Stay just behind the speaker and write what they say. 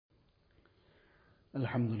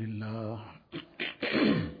الحمد لله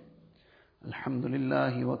الحمد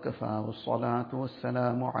لله وكفى والصلاة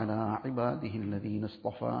والسلام على عباده الذين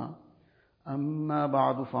اصطفى أما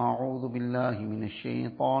بعد فأعوذ بالله من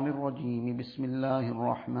الشيطان الرجيم بسم الله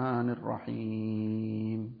الرحمن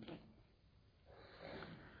الرحيم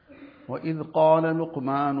وإذ قال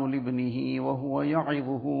لقمان لابنه وهو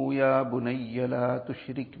يعظه يا بني لا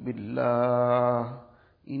تشرك بالله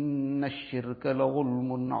إن الشرك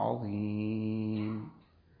لظلم عظيم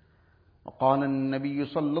وقال النبي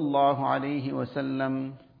صلى الله عليه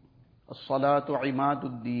وسلم الصلاة عماد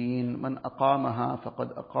الدين من أقامها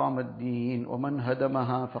فقد أقام الدين ومن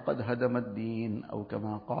هدمها فقد هدم الدين أو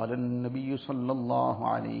كما قال النبي صلى الله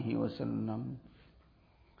عليه وسلم.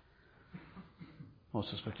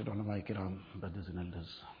 Most respected ulama kiram, brothers and elders,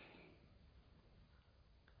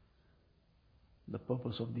 the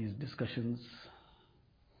purpose of these discussions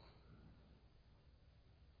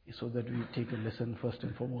is so that we take a lesson. First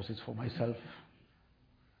and foremost, it's for myself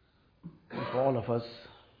and for all of us,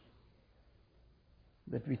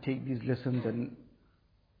 that we take these lessons and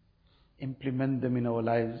implement them in our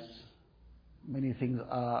lives. Many things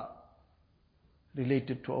are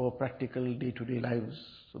related to our practical day-to-day lives,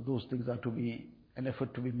 so those things are to be an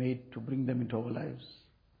effort to be made to bring them into our lives.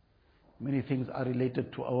 Many things are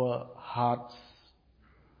related to our hearts,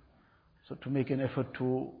 so to make an effort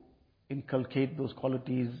to inculcate those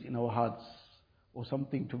qualities in our hearts, or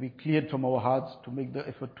something to be cleared from our hearts, to make the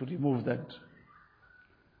effort to remove that.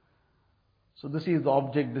 So this is the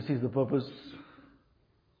object, this is the purpose,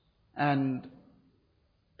 and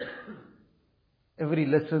every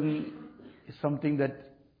lesson is something that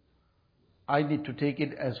I need to take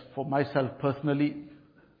it as for myself personally,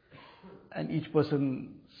 and each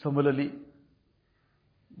person similarly.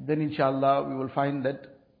 Then inshallah we will find that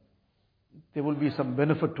there will be some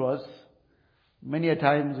benefit to us. Many a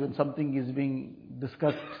times when something is being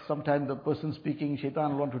discussed, sometimes the person speaking,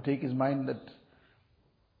 shaitan will want to take his mind that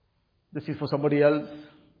this is for somebody else.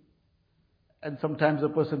 And sometimes the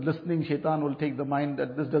person listening, shaitan will take the mind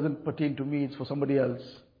that this doesn't pertain to me, it's for somebody else.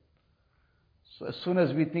 So as soon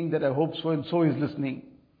as we think that I hope so and so is listening,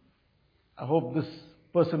 I hope this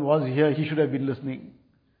person was here, he should have been listening,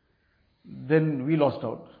 then we lost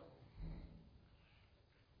out.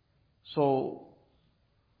 So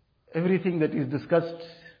everything that is discussed,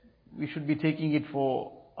 we should be taking it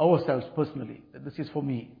for ourselves personally, that this is for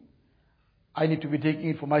me. I need to be taking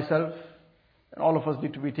it for myself, and all of us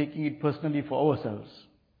need to be taking it personally for ourselves.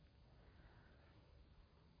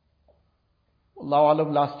 Allahu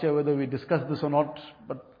Alam, last year whether we discussed this or not,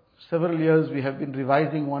 but several years we have been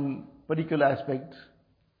revising one particular aspect,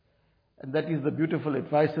 and that is the beautiful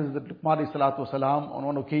advices that Luqman ﷺ on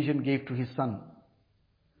one occasion gave to his son.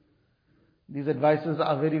 These advices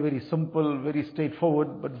are very, very simple, very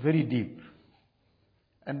straightforward, but very deep.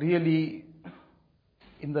 And really,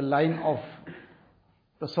 in the line of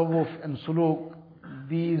tasawwuf and suluk,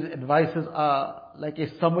 these advices are like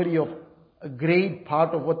a summary of a great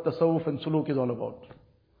part of what tasawwuf and suluk is all about.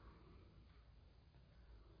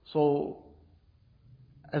 So,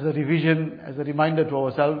 as a revision, as a reminder to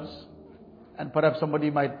ourselves, and perhaps somebody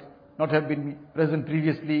might not have been present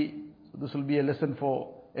previously, so this will be a lesson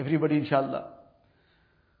for everybody inshallah.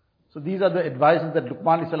 So these are the advices that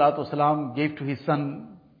Luqman ﷺ gave to his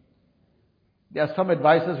son. There are some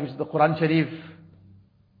advices which the Quran Sharif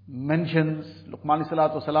mentions. Luqman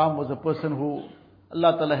ﷺ was a person who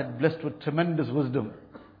Allah Ta'ala had blessed with tremendous wisdom.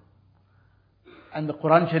 And the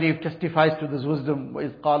Quran Sharif testifies to this wisdom.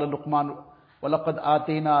 وَإِذْ قَالَ لُقْمَانُ وَلَقَدْ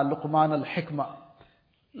آتَيْنَا لُقْمَانَ الْحِكْمَةِ.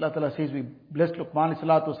 Allah Ta'ala says we blessed Luqman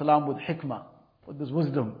ﷺ with hikmah, with this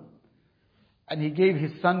wisdom. And he gave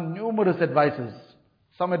his son numerous advices.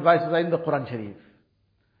 Some advices are in the Quran Sharif.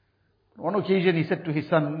 On one occasion he said to his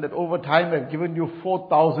son that over time I've given you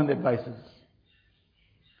 4,000 advices.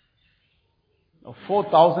 Now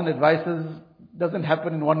 4,000 advices doesn't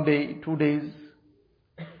happen in 1 day, 2 days,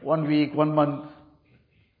 1 week, 1 month.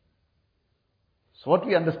 So what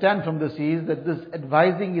we understand from this is that this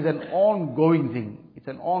advising is an ongoing thing. It's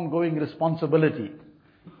an ongoing responsibility.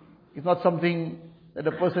 It's not something that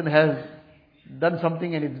a person has done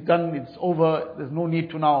something and it's done, it's over, there's no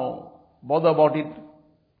need to now bother about it.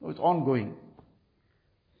 No, it's ongoing.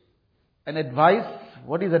 And advice,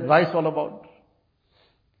 what is advice all about?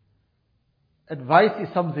 Advice is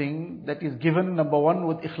something that is given, number one,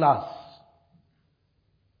 with ikhlas.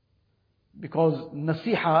 Because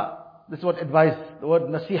nasiha, this is what advice, the word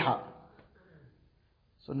nasiha.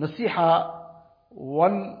 So nasiha,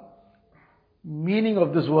 one meaning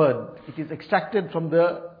of this word, it is extracted from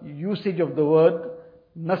the usage of the word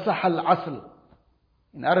nasah al-asl.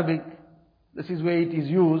 In Arabic, this is where it is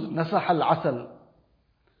used, nasah al-asl.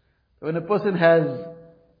 When a person has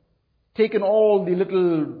taken all the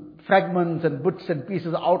little fragments and bits and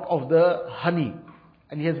pieces out of the honey,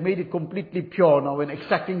 and he has made it completely pure. Now when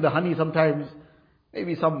extracting the honey, sometimes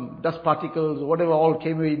maybe some dust particles or whatever all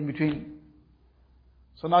came away in between.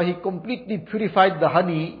 So now he completely purified the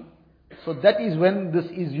honey. So that is when this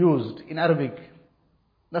is used in Arabic.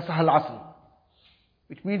 Nasah al-asl,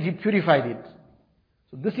 which means he purified it.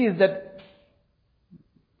 So this is that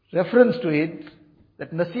reference to it,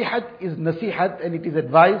 that nasihat is nasihat and it is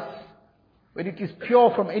advice when it is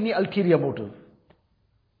pure from any ulterior motive.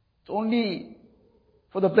 It's only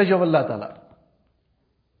for the pleasure of Allah Ta'ala.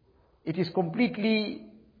 It is completely,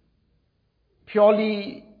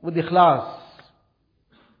 purely with ikhlas.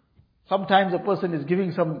 Sometimes a person is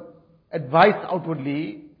giving some advice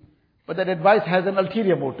outwardly, but that advice has an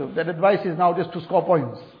ulterior motive. That advice is now just to score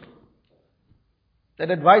points. That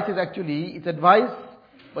advice is actually, it's advice,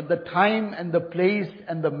 but the time and the place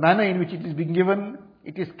and the manner in which it is being given,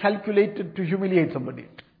 it is calculated to humiliate somebody.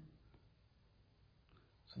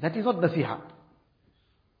 So that is not nasiha.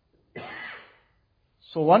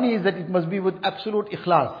 So one is that it must be with absolute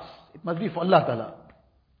ikhlas. It must be for Allah Ta'ala.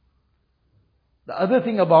 The other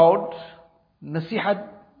thing about nasihat,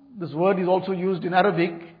 this word is also used in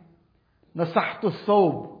Arabic, nasahtu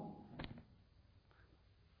thawb.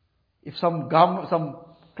 If some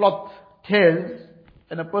cloth tears,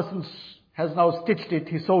 and a person has now stitched it,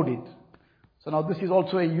 he sewed it. So now this is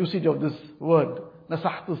also a usage of this word,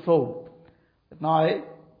 nasahtu thawb. Now I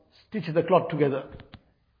stitch the cloth together.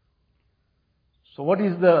 So what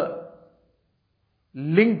is the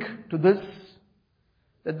link to this?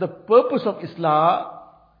 That the purpose of Islam,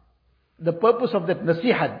 the purpose of that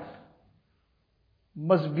nasihat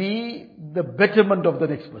must be the betterment of the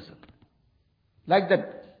next person. Like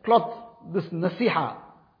that cloth, this nasiha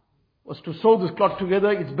was to sew this cloth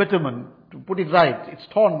together, it's betterment, to put it right. It's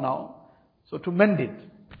torn now, so to mend it.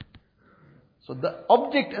 So the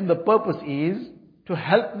object and the purpose is to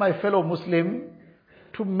help my fellow Muslim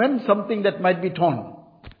to mend something that might be torn.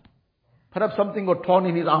 Perhaps something got torn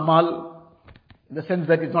in his amal, in the sense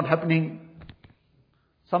that it's not happening.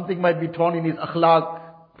 Something might be torn in his akhlaq.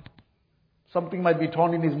 Something might be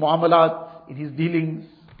torn in his muamalat, in his dealings.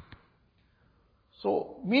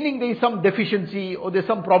 So, meaning there is some deficiency or there's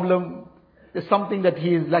some problem, there's something that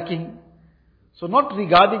he is lacking. So not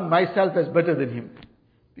regarding myself as better than him.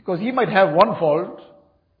 Because he might have one fault,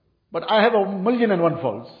 but I have 1,000,001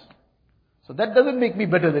 faults. So that doesn't make me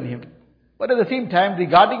better than him. But at the same time,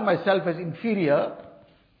 regarding myself as inferior,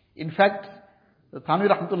 in fact, the Thanwi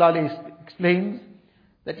Rahmatullah Alayhi explains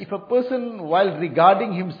that if a person, while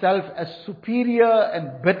regarding himself as superior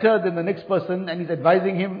and better than the next person, and is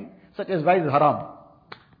advising him, such advice is haram.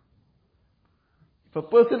 If a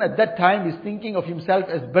person at that time is thinking of himself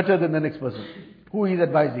as better than the next person, who he is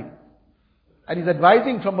advising, and is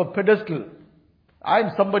advising from a pedestal, I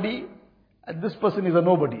am somebody, and this person is a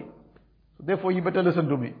nobody. So therefore, you better listen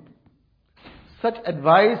to me. Such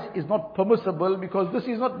advice is not permissible because this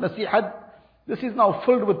is not nasihat. This is now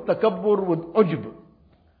filled with takabbur, with ujb.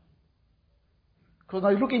 Because now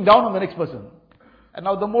he's looking down on the next person. And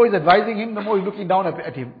now the more he's advising him, the more he's looking down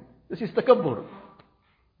at him. This is takabbur.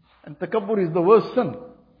 And takabbur is the worst sin.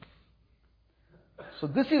 So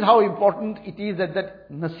this is how important it is that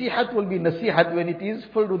nasihat will be nasihat when it is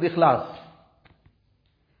filled with ikhlas.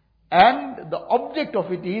 And the object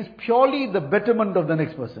of it is purely the betterment of the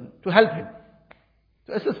next person, to help him,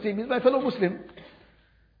 to assist him. He is my fellow Muslim.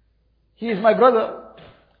 He is my brother.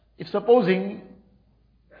 If supposing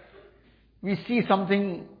we see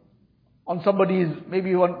something on somebody's,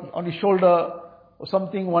 maybe on his shoulder or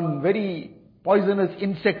something, one very poisonous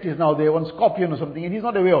insect is now there, one scorpion or something, and he's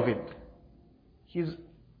not aware of it. He's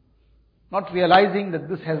not realizing that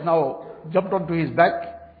this has now jumped onto his back,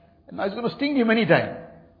 and now it's going to sting him anytime.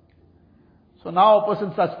 So now a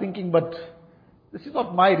person starts thinking, but this is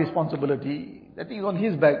not my responsibility, that is on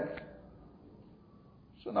his back.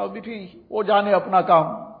 So now between, wo jaane apna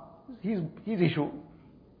kaam, his issue.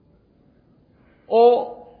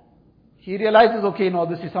 Or he realizes, okay, no,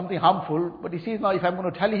 this is something harmful, but he sees now if I'm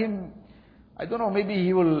going to tell him, I don't know,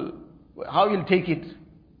 maybe how he'll take it.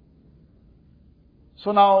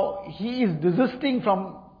 So now he is desisting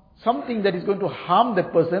from something that is going to harm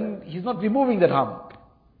that person, he's not removing that harm.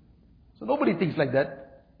 So nobody thinks like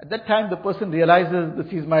that. At that time the person realizes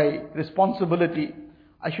this is my responsibility.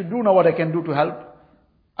 I should do now what I can do to help.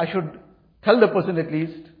 I should tell the person at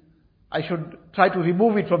least. I should try to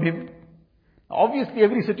remove it from him. Obviously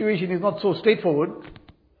every situation is not so straightforward,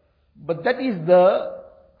 but that is the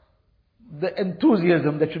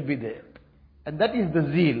enthusiasm that should be there. And that is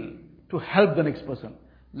the zeal to help the next person.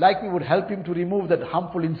 like we would help him to remove that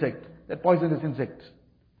harmful insect, that poisonous insect.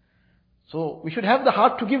 So we should have the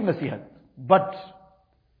heart to give nasihat. But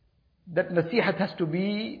that nasihat has to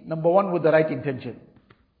be, number one, with the right intention.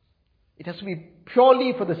 It has to be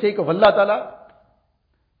purely for the sake of Allah Ta'ala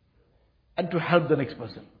and to help the next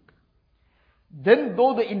person. Then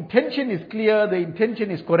though the intention is clear, the intention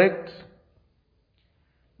is correct,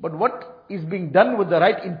 but what is being done with the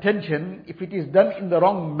right intention, if it is done in the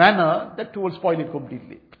wrong manner, that too will spoil it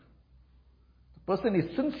completely. The person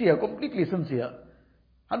is sincere, completely sincere,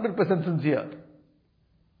 100% sincere,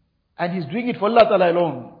 and he's doing it for Allah Ta'ala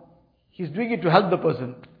alone. He's doing it to help the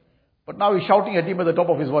person, but now he's shouting at him at the top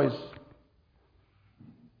of his voice.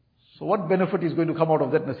 So what benefit is going to come out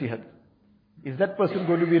of that nasihat? Is that person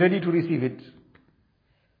going to be ready to receive it?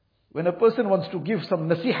 When a person wants to give some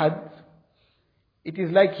nasihat, it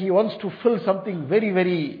is like he wants to fill something very,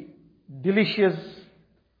 very delicious,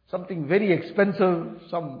 something very expensive,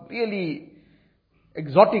 some really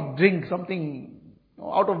exotic drink, something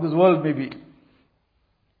out of this world maybe.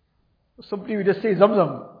 Simply we just say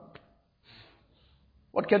Zamzam.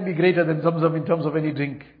 What can be greater than Zamzam in terms of any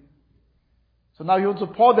drink? So now he wants to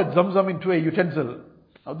pour that Zamzam into a utensil.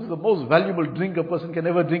 Now this is the most valuable drink a person can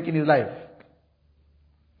ever drink in his life.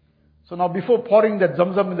 So now before pouring that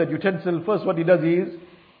Zamzam in that utensil, first what he does is,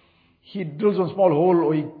 he drills one small hole,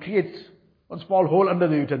 or he creates one small hole under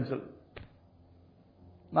the utensil.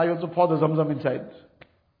 Now he wants to pour the Zamzam inside.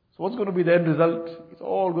 So what's going to be the end result? It's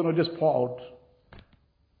all going to just pour out.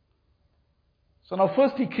 So now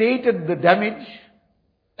first he created the damage,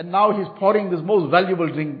 and now he's pouring this most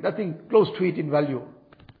valuable drink, nothing close to it in value.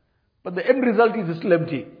 But the end result is still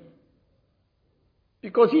empty.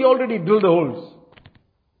 Because he already drilled the holes.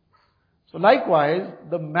 So likewise,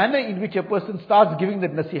 the manner in which a person starts giving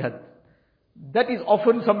that nasihat, that is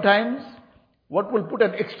often sometimes what will put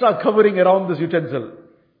an extra covering around this utensil.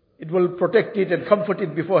 It will protect it and comfort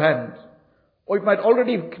it beforehand. Or it might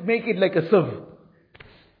already make it like a sieve.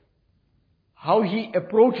 How he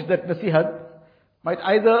approached that nasihat might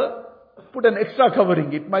either put an extra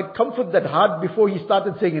covering, it might comfort that heart before he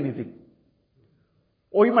started saying anything.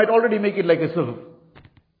 Or he might already make it like a sieve.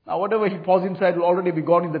 Now whatever he pours inside will already be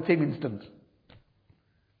gone in the same instant.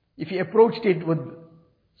 If he approached it with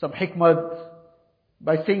some hikmat,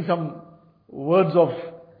 by saying some words of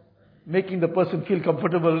making the person feel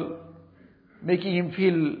comfortable, making him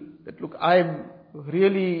feel that look, I'm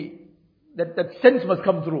really, that sense must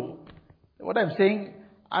come through. What I'm saying,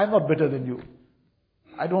 I'm not better than you.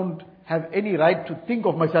 I don't have any right to think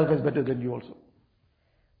of myself as better than you also.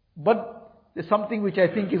 But there's something which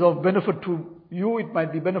I think is of benefit to you, it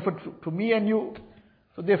might be benefit to me and you.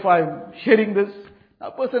 So therefore I'm sharing this. Now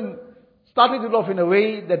a person started it off in a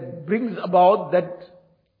way that brings about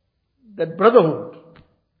that brotherhood.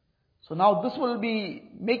 So now this will be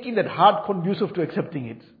making that heart conducive to accepting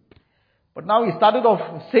it. But now he started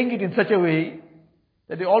off saying it in such a way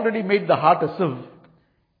that he already made the heart a sieve.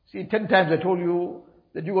 See, 10 times I told you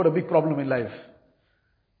that you got a big problem in life.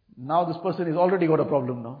 Now this person has already got a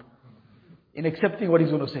problem now in accepting what he's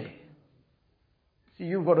going to say. See,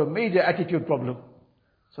 you've got a major attitude problem.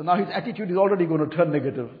 So now his attitude is already going to turn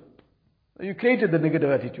negative. You created the negative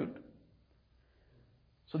attitude.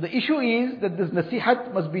 So the issue is that this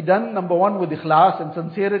nasihat must be done, number one, with ikhlas and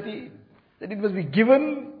sincerity, that it must be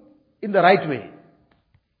given in the right way.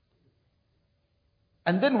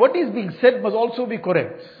 And then what is being said must also be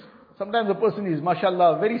correct. Sometimes a person is,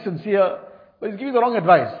 mashallah, very sincere, but he's giving the wrong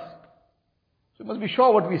advice. So we must be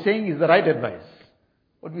sure what we're saying is the right advice.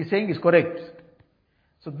 What we're saying is correct.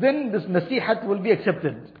 So then this nasihat will be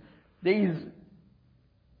accepted. There is,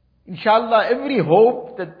 inshallah, every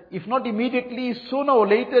hope that if not immediately, sooner or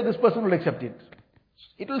later this person will accept it.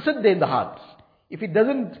 It will sit there in the heart. If it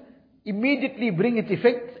doesn't immediately bring its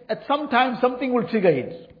effect, at some time something will trigger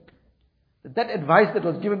it. That advice that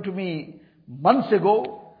was given to me months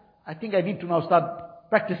ago, I think I need to now start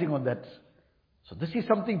practicing on that. So this is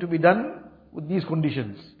something to be done with these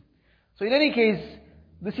conditions. So in any case,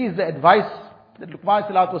 this is the advice that Luqman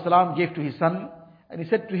salatu wasalam gave to his son. And he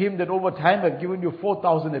said to him that over time I've given you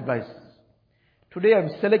 4,000 advices. Today I'm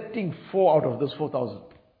selecting 4 out of those 4,000.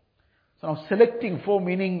 So now selecting 4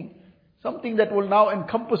 meaning something that will now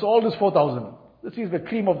encompass all this 4,000. This is the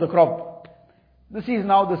cream of the crop. This is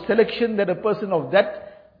now the selection that a person of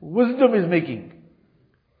that wisdom is making.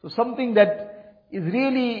 So something that is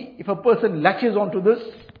really, if a person latches onto this,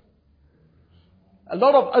 a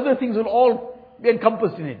lot of other things will all be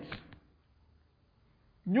encompassed in it.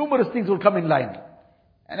 Numerous things will come in line.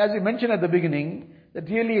 And as we mentioned at the beginning, that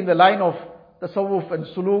really in the line of tasawwuf and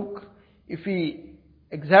suluk, if we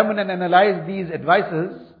examine and analyze these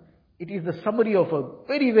advices, it is the summary of a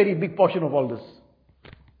very, very big portion of all this.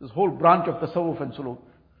 This whole branch of tasawwuf and suluk.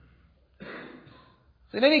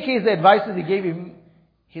 So in any case, the advices he gave him,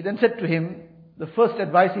 he then said to him, the first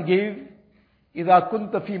advice he gave, إِذَا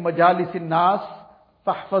كُنْتَ فِي مَجَالِسِ النَّاسِ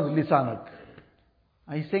فَاحْفَظْ لِسَانَكَ.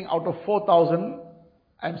 He's saying out of 4,000,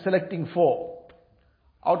 I'm selecting 4.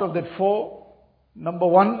 Out of that 4, number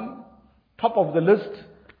 1, top of the list.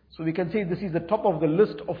 So we can say this is the top of the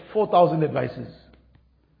list of 4,000 advices.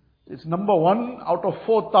 It's number 1 out of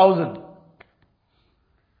 4,000.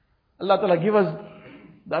 Allah Ta'ala give us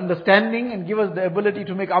the understanding and give us the ability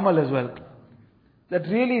to make amal as well. That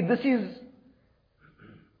really this is,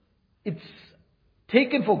 it's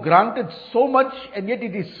taken for granted so much, and yet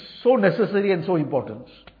it is so necessary and so important.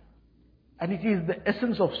 And it is the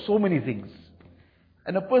essence of so many things.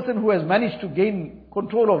 And a person who has managed to gain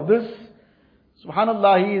control of this,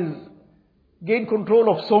 subhanallah, he has gained control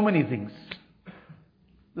of so many things.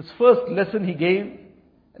 This first lesson he gave,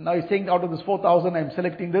 and now he's saying out of this 4,000, I'm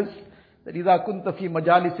selecting this, that إِذَا كُنْتَ فِي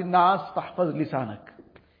مَجَالِسِ النَّاسِ فَاحْفَظْ لِسَانَكَ.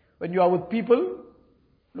 When you are with people,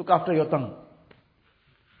 look after your tongue.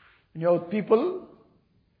 When you are with people,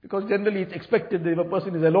 because generally it's expected that if a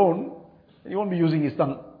person is alone, then he won't be using his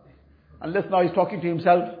tongue. Unless now he's talking to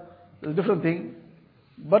himself, that's a different thing.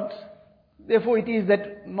 But therefore it is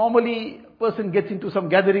that normally a person gets into some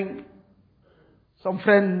gathering, some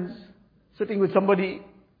friends, sitting with somebody,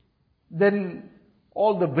 then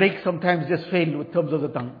all the breaks sometimes just fail with terms of the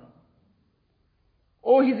tongue.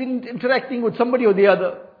 Or he's interacting with somebody or the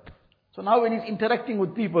other. So now when he's interacting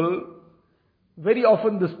with people, very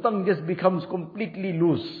often this tongue just becomes completely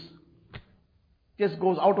loose. Just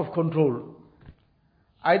goes out of control.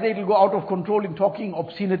 Either it will go out of control in talking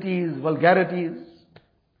obscenities, vulgarities.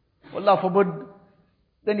 Allah forbid,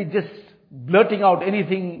 then it just blurting out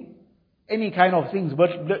anything, any kind of things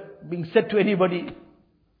being said to anybody.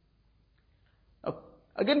 Now,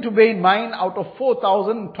 again to bear in mind, out of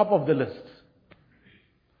 4,000, top of the list.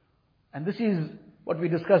 And this is what we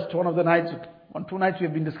discussed one of the nights, 2 nights we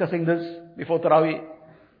have been discussing this before Taraweeh,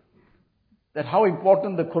 that how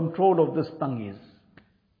important the control of this tongue is.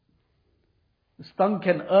 This tongue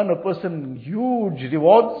can earn a person huge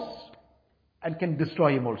rewards and can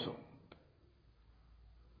destroy him also.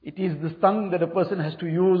 It is this tongue that a person has to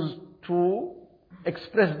use to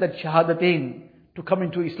express that shahadatain, to come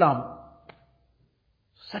into Islam.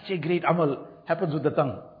 Such a great amal happens with the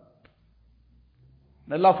tongue.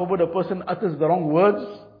 And Allah forbid a person utters the wrong words,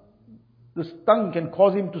 this tongue can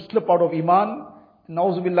cause him to slip out of Iman, and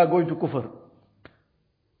na'uzubillah go into kufr.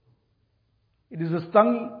 It is this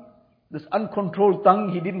tongue, this uncontrolled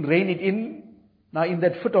tongue, he didn't rein it in. Now in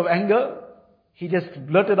that fit of anger, he just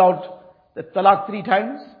blurted out the talaq 3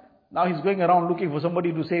 times. Now he's going around looking for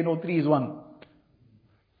somebody to say, no, 3 is 1.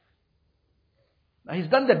 Now he's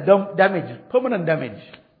done that damage, permanent damage.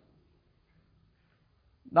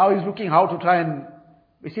 Now he's looking how to try and,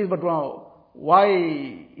 he says, but why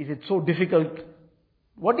is it so difficult?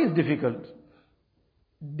 What is difficult?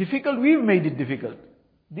 Difficult, we've made it difficult.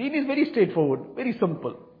 Deen is very straightforward, very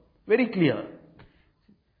simple, very clear.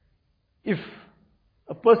 If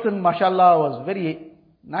a person, mashallah, was very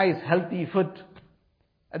nice, healthy, fit,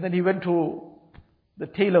 and then he went to the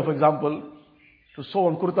tailor, for example, to sew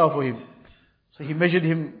on kurta for him. So he measured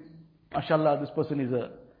him, mashallah, this person is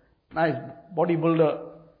a nice bodybuilder,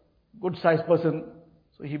 good sized person.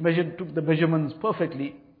 So he took the measurements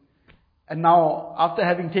perfectly. And now, after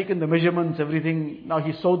having taken the measurements, everything, now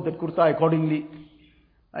he sewed that kurta accordingly.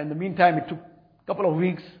 In the meantime, it took a couple of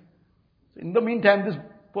weeks. In the meantime, this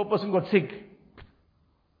poor person got sick.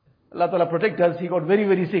 Allah Ta'ala protect us, he got very,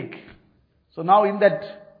 very sick. So now in that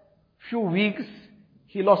few weeks,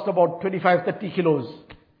 he lost about 25-30 kilos.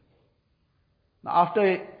 Now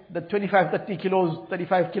after the 25-30 kilos,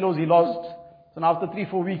 35 kilos he lost, so now after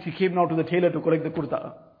 3-4 weeks he came now to the tailor to correct the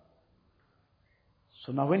kurta.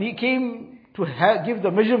 So now when he came to give the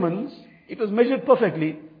measurements, it was measured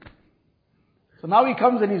perfectly. So now he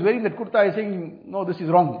comes and he's wearing that kurta, he's saying, no, this is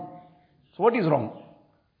wrong. So what is wrong?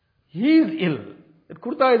 He is ill. That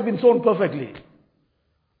kurta has been sewn perfectly.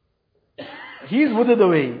 He is withered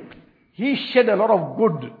away. He shed a lot of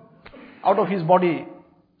good out of his body.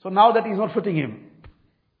 So now that is not fitting him.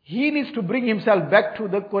 He needs to bring himself back to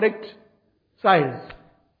the correct size.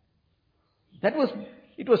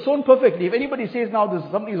 It was sewn perfectly. If anybody says now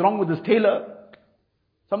something is wrong with this tailor,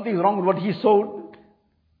 something is wrong with what he sewed,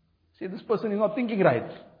 say this person is not thinking right.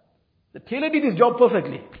 The tailor did his job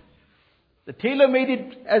perfectly. The tailor made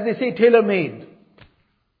it, as they say, tailor-made.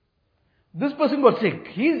 This person got sick.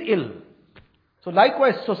 He is ill. So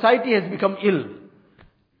likewise, society has become ill.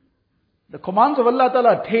 The commands of Allah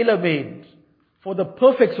Ta'ala are tailor-made for the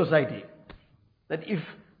perfect society. That if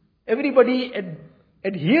everybody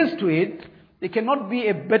adheres to it, there cannot be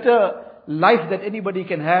a better life that anybody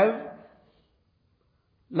can have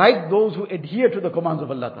like those who adhere to the commands of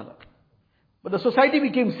Allah Ta'ala. But the society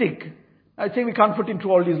became sick. I'd say we can't put into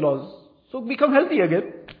all these laws. So become healthy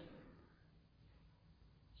again.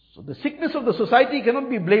 So the sickness of the society cannot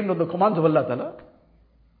be blamed on the commands of Allah Ta'ala.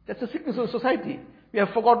 That's the sickness of the society. We have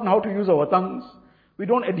forgotten how to use our tongues. We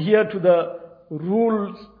don't adhere to the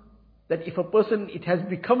rules that if a person, it has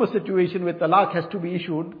become a situation where talaq has to be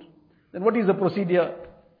issued, then what is the procedure?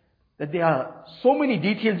 That there are so many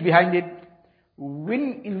details behind it.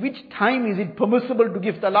 In which time is it permissible to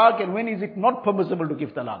give talaq and when is it not permissible to give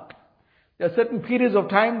talaq? There are certain periods of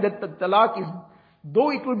time that the talaq is, though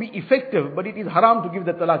it will be effective, but it is haram to give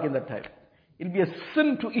the talaq in that time. It will be a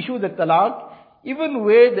sin to issue the talaq, even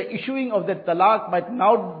where the issuing of that talaq might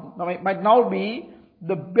now be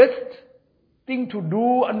the best thing to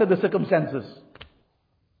do under the circumstances.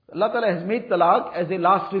 Allah Ta'ala has made talaq as a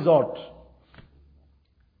last resort.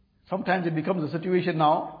 Sometimes it becomes a situation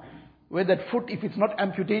now where that foot, if it's not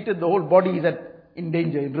amputated, the whole body is in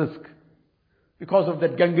danger, in risk. Because of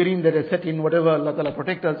that gangrene that has set in, whatever, Allah Ta'ala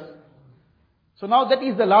protect us. So now that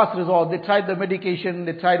is the last resort. They tried the medication,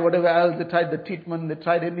 they tried whatever else, they tried the treatment, they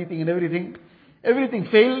tried anything and everything. Everything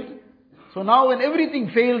failed. So now when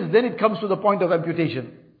everything fails, then it comes to the point of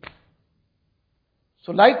amputation.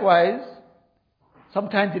 So likewise,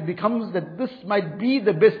 sometimes it becomes that this might be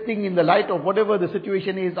the best thing in the light of whatever the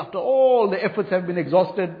situation is. After all the efforts have been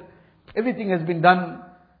exhausted, everything has been done.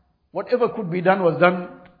 Whatever could be done was done.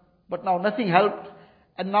 But now nothing helped.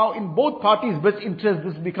 And now in both parties' best interest,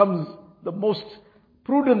 this becomes the most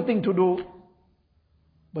prudent thing to do.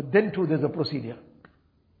 But then too there's a procedure.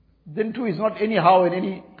 Then too is not anyhow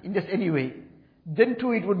in just any way. Then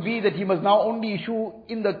too it would be that he must now only issue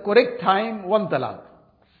in the correct time one talaq.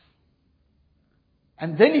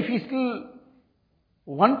 And then if he's still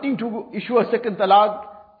wanting to issue a second talaq,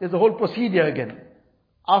 there's a whole procedure again.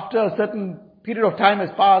 After a certain period of time has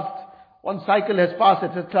passed, one cycle has passed,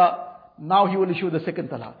 etc., now he will issue the second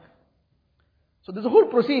talaq. So there's a whole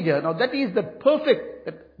procedure. Now that is the perfect,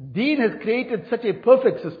 that Deen has created such a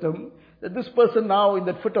perfect system, that this person now in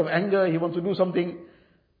that fit of anger, he wants to do something.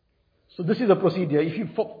 So this is a procedure. If he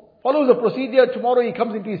follows the procedure, tomorrow he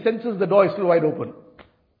comes into his senses, the door is still wide open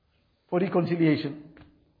for reconciliation.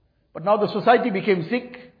 But now the society became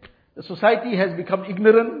sick, the society has become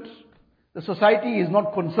ignorant, the society is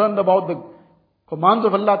not concerned about the commands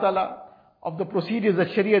of Allah Ta'ala, of the procedures that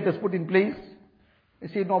Shariat has put in place. They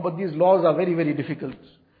say, no, but these laws are very, very difficult.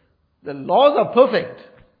 The laws are perfect,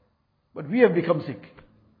 but we have become sick.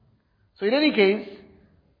 So in any case,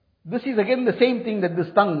 this is again the same thing that this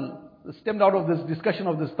tongue, stemmed out of this discussion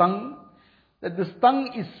of this tongue, that this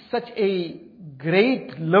tongue is such a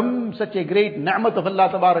great limb, such a great ni'mat of Allah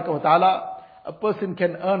Tabaraka wa Ta'ala. A person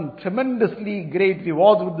can earn tremendously great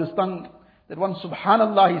rewards with this tongue. That one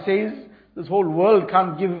subhanallah, he says, this whole world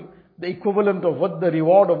can't give the equivalent of what the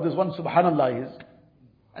reward of this one subhanallah is.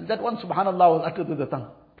 And that one subhanallah was uttered with the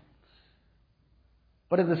tongue.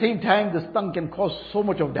 But at the same time, this tongue can cause so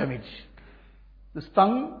much of damage. This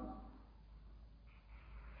tongue,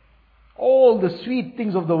 all the sweet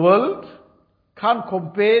things of the world can't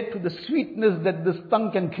compare to the sweetness that this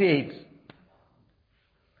tongue can create.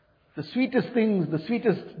 The sweetest things, the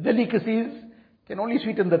sweetest delicacies can only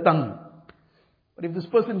sweeten the tongue. But if this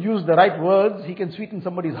person used the right words, he can sweeten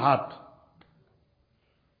somebody's heart.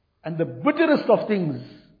 And the bitterest of things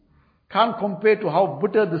can't compare to how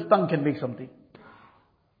bitter this tongue can make something.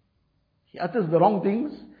 He utters the wrong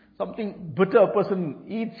things, something bitter a person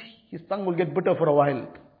eats, his tongue will get bitter for a while.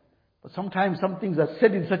 But sometimes some things are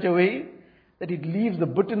said in such a way that it leaves the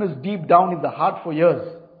bitterness deep down in the heart for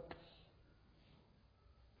years.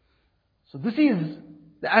 So this is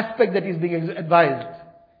the aspect that is being advised.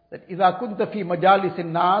 That إِذَا كُنْتَ فِي مَجَالِسِ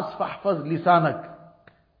النَّاسِ فَاحْفَظْ لِسَانَكَ.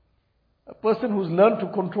 A person who's learned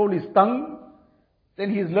to control his tongue,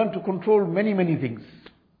 then he's learned to control many, many things.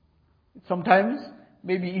 It sometimes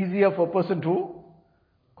may be easier for a person to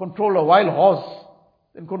control a wild horse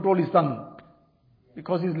than control his tongue.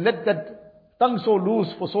 Because he's let that tongue so loose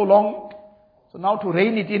for so long, so now to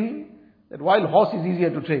rein it in, that wild horse is easier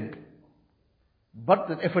to train. But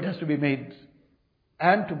that effort has to be made.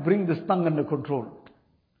 And to bring this tongue under control.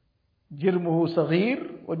 جِرْمُهُ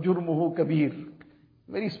صَغِيرٌ وَجُرْمُهُ كَبِيرٌ.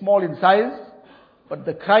 Very small in size, but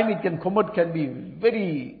the crime it can commit can be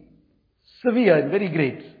very severe and very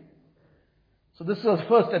great. So this was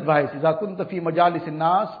first advice. إِذَا كُنْتَ فِي مَجَالِسِ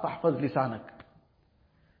النَّاسِ فَاحْفَظْ لِسَانَكَ.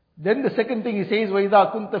 Then the second thing he says,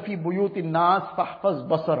 وَإِذَا كُنْتَ فِي بُيُوتِ النَّاسِ فَاحْفَظْ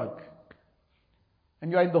بَصَرَكَ. When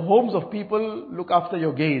you are in the homes of people, look after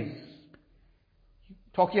your gaze.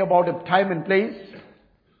 Talking about a time and place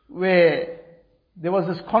where there was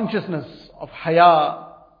this consciousness of haya,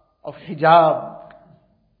 of hijab.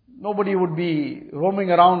 Nobody would be roaming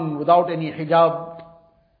around without any hijab.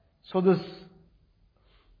 So this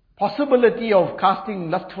possibility of casting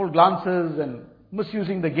lustful glances and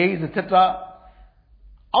misusing the gaze, etc.,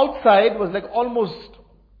 outside was like almost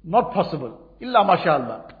not possible. Illa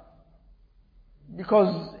mashallah.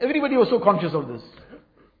 Because everybody was so conscious of this.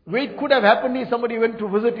 The way it could have happened is somebody went to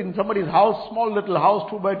visit in somebody's house, small little house,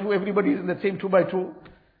 2 by 2, everybody is in that same 2 by 2.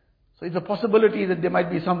 So it's a possibility that there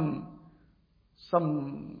might be some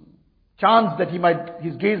chance that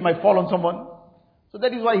his gaze might fall on someone. So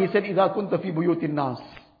that is why he said, إِذَا كُنْتَ فِي بُيُوتِ النَّاسِ.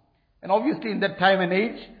 And obviously in that time and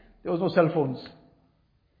age, there was no cell phones.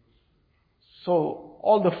 So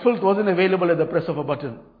all the filth wasn't available at the press of a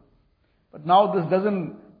button. But now this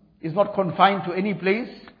is not confined to any place.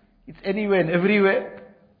 It's anywhere and everywhere.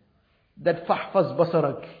 That فَحْفَظْ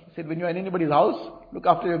بَصَرَكَ. He said, when you are in anybody's house, look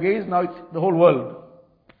after your gaze. Now it's the whole world.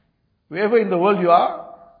 Wherever in the world you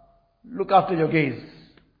are, look after your gaze.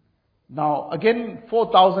 Now again,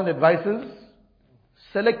 4,000 advices,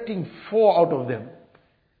 selecting 4 out of them.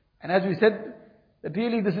 And as we said, that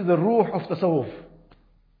really this is the ruh of tasawwuf.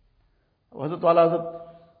 Hazrat Wala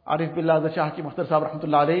Hazrat Arif Billah Hazrat Shah Hakim Akhtar Sahib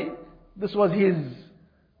Rahmatullah Alayhi, this was his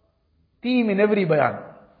theme in every bayan.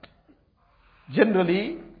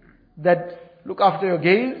 Generally, that look after your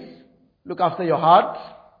gaze, look after your heart,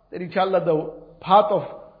 then inshallah the path of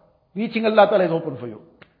reaching Allah Ta'ala is open for you.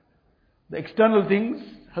 The external things,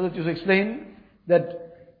 Hazrat used to explain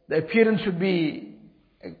that the appearance should be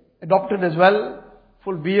adopted as well,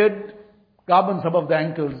 full beard, garments above the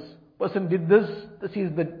ankles. Person did this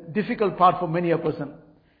is the difficult part for many a person.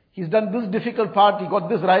 He's done this difficult part, he got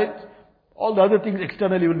this right, all the other things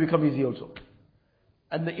externally will become easy also.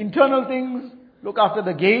 And the internal things, look after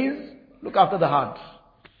the gaze, look after the heart.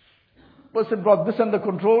 Person brought this under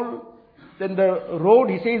control, then the road,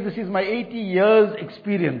 he says, this is my 80 years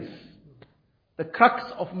experience. The crux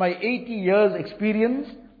of my 80 years experience,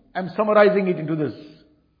 I'm summarizing it into this.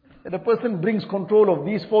 That a person brings control of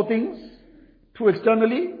these 4 things, 2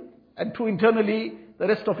 externally, and 2 internally, the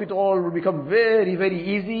rest of it all will become very,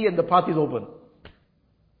 very easy and the path is open.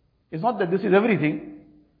 It's not that this is everything.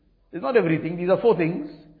 It's not everything. These are 4 things.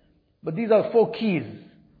 But these are 4 keys.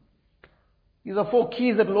 These are 4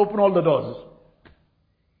 keys that will open all the doors.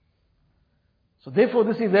 So therefore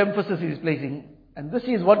this is the emphasis he is placing. And this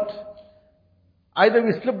is what either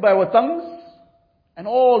we slip by our tongues and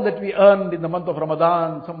all that we earned in the month of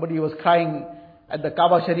Ramadan. Somebody was crying at the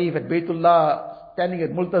Kaaba Sharif, at Baytullah, standing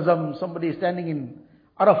at Multazam. Somebody is standing in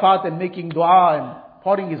Arafat and making dua and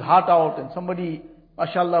pouring his heart out. And somebody,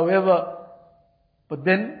 mashallah, whoever. But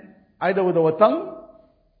then, either with our tongue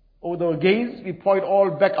or with our gaze, we pour it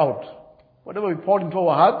all back out. Whatever we poured into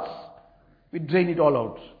our hearts, we drain it all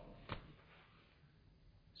out.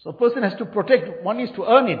 So a person has to protect. One is to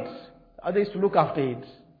earn it. The other is to look after it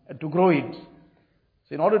and to grow it.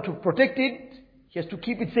 So in order to protect it, he has to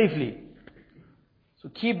keep it safely. So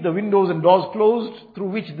keep the windows and doors closed through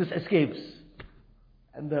which this escapes.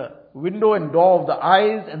 And the window and door of the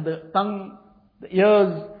eyes and the tongue, the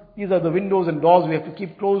ears, these are the windows and doors we have to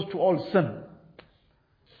keep closed to all sin,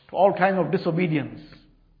 to all kinds of disobedience.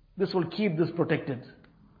 This will keep this protected.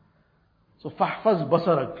 So fahfaz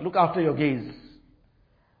basarak, look after your gaze.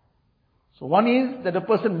 So one is that a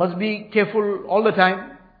person must be careful all the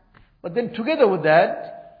time, but then together with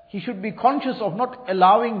that, he should be conscious of not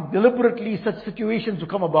allowing deliberately such situations to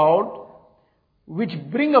come about, which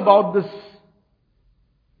bring about this,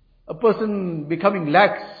 a person becoming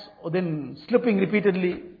lax, or then slipping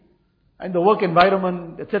repeatedly in the work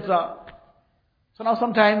environment, etc. So now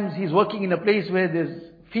sometimes he's working in a place where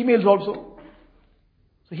there's females also.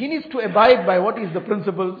 So he needs to abide by what is the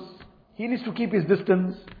principles. He needs to keep his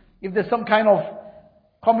distance. If there's some kind of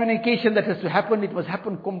communication that has to happen, it must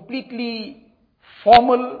happen completely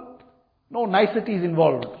formal, no niceties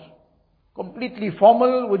involved. Completely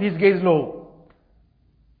formal with his gaze low.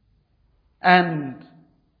 And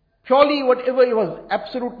purely whatever it was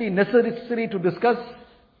absolutely necessary to discuss,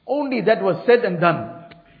 only that was said and done.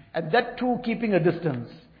 And that too keeping a distance.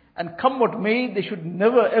 And come what may, there should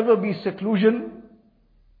never ever be seclusion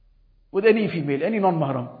with any female, any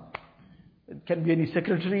non-mahram. It can be any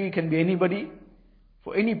secretary, it can be anybody.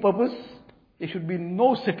 For any purpose, there should be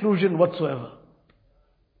no seclusion whatsoever.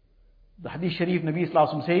 The Hadith Sharif Nabi Sallallahu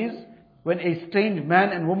Alaihi Wasallam says, when a strange man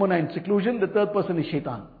and woman are in seclusion, the third person is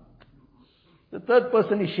shaitan. The third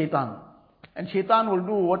person is shaitan. And shaitan will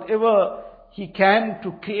do whatever he can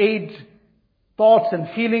to create thoughts and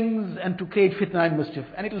feelings and to create fitna and mischief.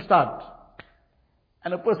 And it will start.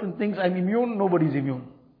 And a person thinks, I'm immune, nobody is immune.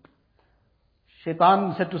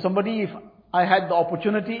 Shaitan said to somebody, if I had the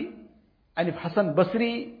opportunity, and if Hassan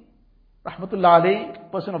Basri, rahmatullah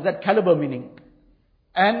alayhi, person of that caliber meaning,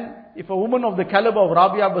 and if a woman of the caliber of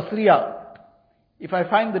Rabia Basriya, if I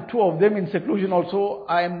find the two of them in seclusion also,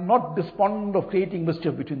 I am not despondent of creating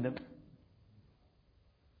mischief between them.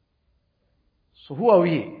 So who are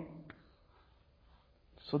we?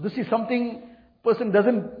 So this is something, person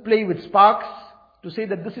doesn't play with sparks to say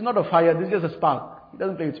that this is not a fire, this is just a spark. He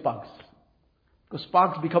doesn't play with sparks. Because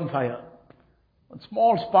sparks become fire. A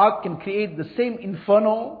small spark can create the same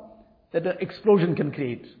inferno that an explosion can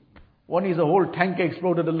create. One is a whole tanker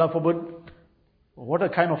exploded, Allah forbid. What a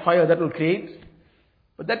kind of fire that will create.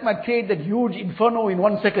 But that might create that huge inferno in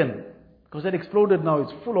 1 second. Because that exploded now,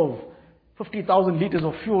 it's full of 50,000 liters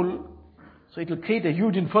of fuel. So it will create a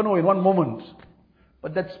huge inferno in one moment.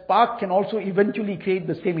 But that spark can also eventually create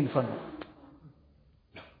the same inferno.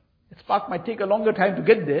 That spark might take a longer time to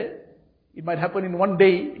get there. It might happen in 1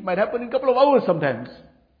 day. It might happen in a couple of hours sometimes.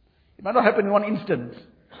 It might not happen in 1 instant.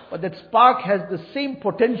 But that spark has the same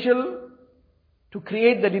potential to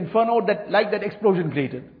create that inferno that, like that explosion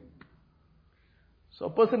created. So a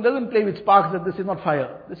person doesn't play with sparks that this is not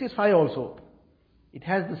fire. This is fire also. It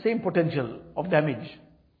has the same potential of damage.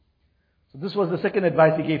 So this was the second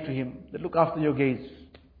advice he gave to him, that look after your gaze.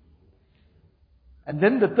 And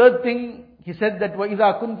then the third thing, he said that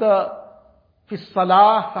وَإِذَا كُنْتَ فِي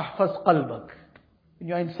الصَّلَاةِ فَاحْفَظْ قَلْبَكَ. When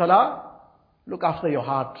you are in salah, look after your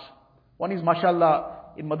heart. One is, mashallah,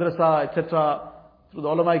 in madrasa, etc., through the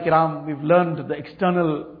ulama kiram, we've learned the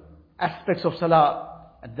external aspects of salah.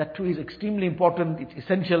 And that too is extremely important. It's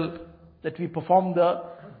essential that we perform the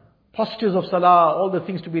postures of salah, all the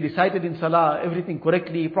things to be recited in salah, everything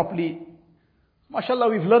correctly, properly.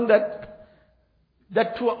 MashaAllah, we've learned that.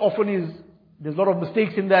 That too often is, there's a lot of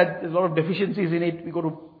mistakes in that, there's a lot of deficiencies in it. We've got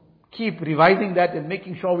to keep revising that and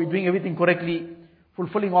making sure we're doing everything correctly,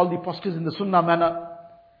 fulfilling all the postures in the sunnah manner.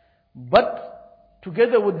 But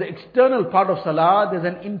together with the external part of salah, there's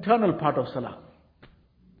an internal part of salah.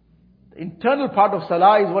 The internal part of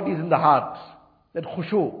salah is what is in the heart. That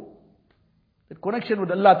khushu. That connection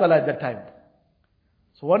with Allah Ta'ala at that time.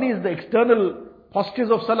 So one is the external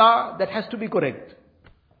postures of salah, that has to be correct.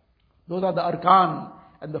 Those are the arkan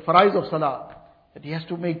and the faraiz of salah. That he has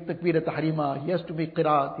to make takbir at-tahrima, he has to make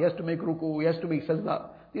qiraat, he has to make ruku, he has to make sajda.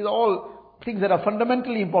 These are all things that are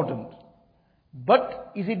fundamentally important.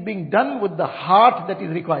 But is it being done with the heart that is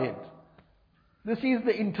required? This is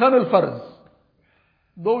the internal farz.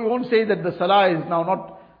 Though we won't say that the salah is now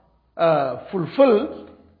not fulfilled,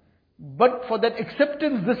 but for that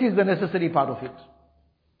acceptance, this is the necessary part of it.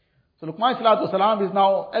 So Luqman salatu salam is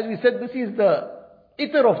now, as we said, this is the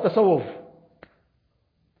itar of tasawwuf.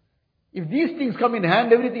 If these things come in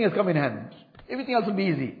hand, everything has come in hand. Everything else will be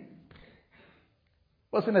easy.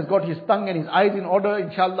 Person has got his tongue and his eyes in order,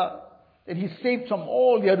 inshallah, then he's saved from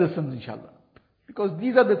all the other sins, inshallah. Because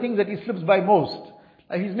these are the things that he slips by most.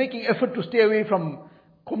 He's making effort to stay away from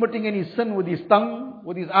committing any sin with his tongue,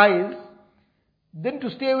 with his eyes. Then to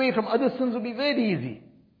stay away from other sins will be very easy.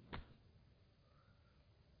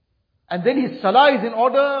 And then his salah is in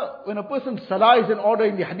order. When a person's salah is in order,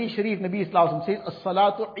 in the hadith sharif, Nabi Sallallahu Alaihi Wasallam says,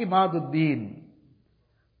 As-salatu imaduddin.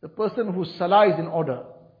 The person whose salah is in order.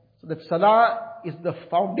 So that salah is the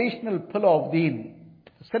foundational pillar of deen.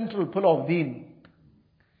 The central pillar of deen.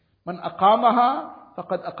 Man aqamaha,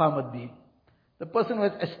 faqad aqamad deen. The person who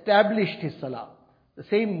has established his salah. The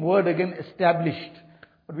same word again, established.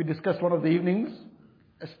 What we discussed one of the evenings.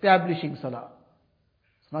 Establishing salah.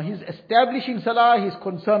 Now he's establishing salah, he's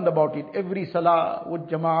concerned about it. Every salah, with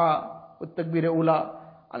jama'ah, with takbir-e-ula.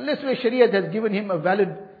 Unless where Shariat has given him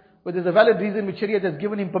where there's a valid reason which Shariat has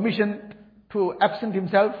given him permission to absent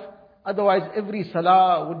himself. Otherwise every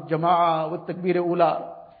salah, with jama'ah, with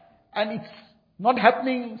takbir-e-ula. And it's not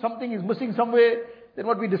happening, something is missing somewhere. Then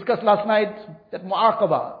what we discussed last night, that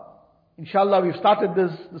mu'aqabah. Inshallah we've started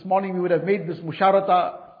this morning we would have made this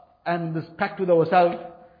musharata and this pact with ourselves.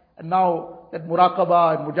 And now that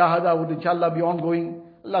muraqabah and mujahada would inshallah be ongoing.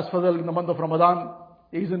 Allah's fazl in the month of Ramadan,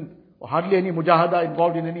 there isn't hardly any mujahada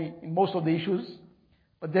involved in most of the issues.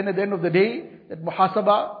 But then at the end of the day, that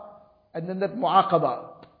muhasabah and then that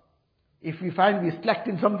muaqabah. If we find we slacked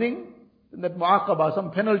in something, then that muaqabah,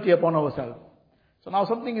 some penalty upon ourselves. So now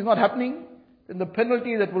something is not happening, then the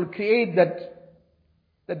penalty that will create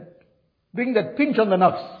bring that pinch on the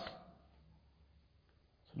nafs.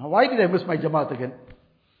 So now why did I miss my jamaat again?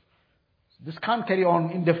 This can't carry on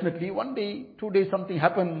indefinitely. 1 day, 2 days, something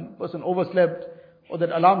happened, person overslept, or that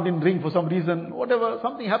alarm didn't ring for some reason, whatever,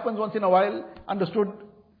 something happens once in a while, understood.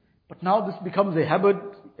 But now this becomes a habit,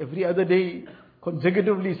 every other day,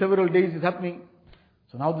 consecutively several days is happening.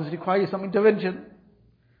 So now this requires some intervention.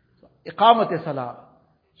 So, iqamat salah.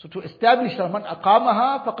 So to establish man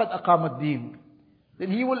aqamaha faqad aqamat deen.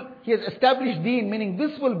 Then he has established deen, meaning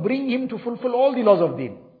this will bring him to fulfill all the laws of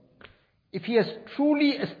deen. If he has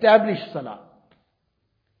truly established salah,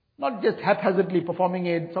 not just haphazardly performing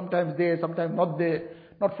it, sometimes there, sometimes not there,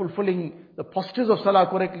 not fulfilling the postures of salah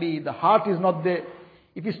correctly, the heart is not there.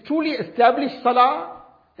 If he's truly established salah,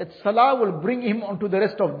 that salah will bring him onto the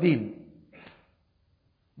rest of deen.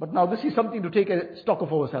 But now this is something to take a stock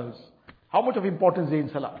of ourselves. How much of importance is in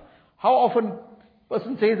salah? How often a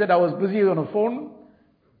person says that I was busy on a phone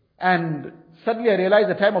and suddenly I realized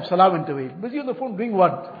the time of salah went away. Busy on the phone doing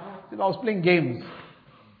what? I was playing games.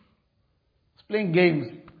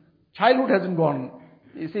 Childhood hasn't gone.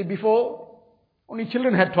 You see, before, only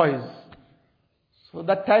children had toys. So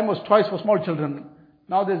that time was toys for small children.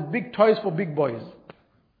 Now there's big toys for big boys.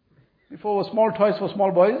 Before was small toys for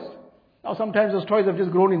small boys. Now sometimes those toys have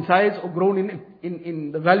just grown in size or grown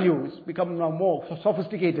in the value. It's become now more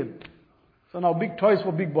sophisticated. So now big toys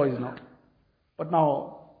for big boys now. But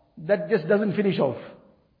now, that just doesn't finish off.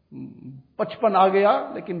 Bachpan aa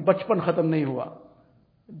gaya, lekin bachpan khatam nahi hua.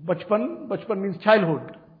 Bachpan means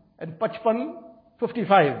childhood. And Pachpan,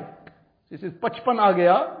 55. This is Pachpan aa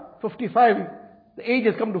gaya, 55. The age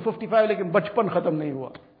has come to 55, lekin Bachpan khatam nahi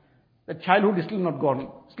hua. The childhood is still not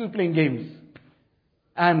gone. Still playing games.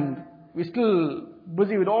 And we're still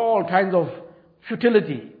busy with all kinds of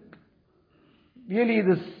futility. Really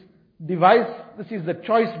this is the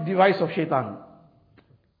choice device of shaitan.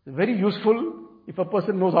 It's very useful if a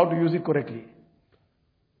person knows how to use it correctly.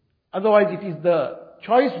 Otherwise it is the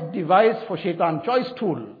choice device for shaitan, choice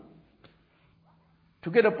tool, to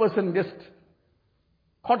get a person just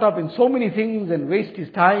caught up in so many things and waste his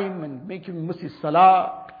time and make him miss his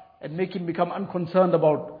salah and make him become unconcerned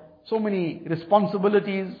about so many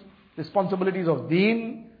responsibilities of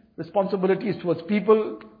deen, responsibilities towards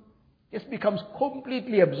people. Just becomes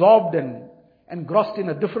completely absorbed and engrossed in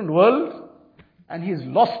a different world, and he is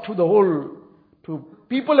lost to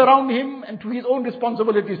people around him and to his own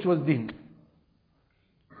responsibilities towards deen.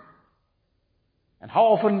 And how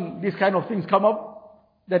often these kind of things come up,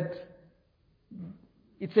 that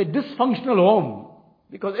it's a dysfunctional home,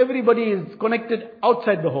 because everybody is connected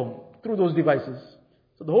outside the home through those devices.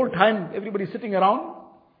 So the whole time everybody is sitting around,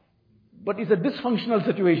 but it's a dysfunctional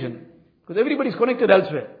situation, because everybody is connected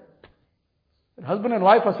elsewhere. And husband and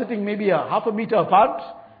wife are sitting maybe a half a meter apart,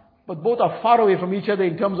 but both are far away from each other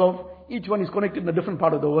in terms of each one is connected in a different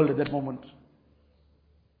part of the world at that moment.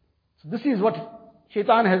 So this is what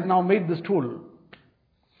shaitan has now made this tool.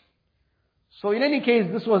 So in any case,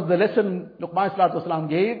 this was the lesson Luqman sallallahu alaihi wasallam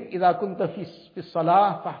gave. إِذَا كُنْتَ فِي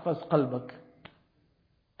الصَّلَاةِ فَاحْفَظْ قَلْبَكَ.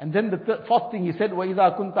 And then the fourth thing he said,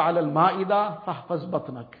 وَإِذَا كُنْتَ عَلَى الْمَائِدَةِ فَاحْفَظْ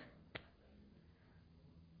بَطْنَكَ.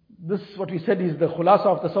 This, what we said, is the khulasa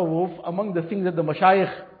of tasawwuf. Among the things that the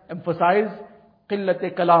mashayikh emphasize,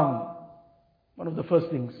 قِلَّةِ kalam. One of the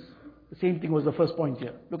first things. The same thing was the first point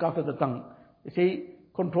here. Look after the tongue. They say,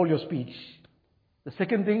 control your speech. The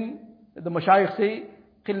second thing that the mashayikh say,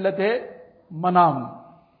 قِلَّةِ manam.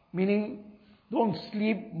 Meaning, don't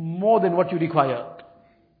sleep more than what you require.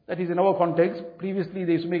 That is in our context. Previously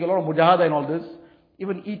they used to make a lot of mujahada and all this.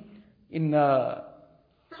 Even eat in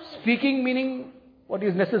speaking, meaning what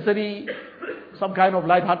is necessary, some kind of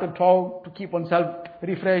light-hearted talk to keep oneself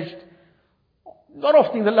refreshed. A lot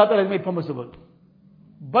of things Allah Ta'ala has made permissible.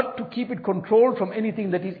 But to keep it controlled from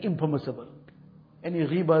anything that is impermissible. Any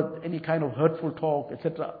ghibat, any kind of hurtful talk,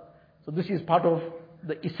 etc. So this is part of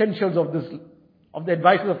the essentials of this, of the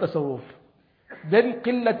advices of tasawwuf. Then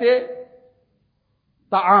qillate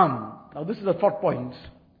ta'am. Now this is the fourth point.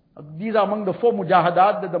 These are among the four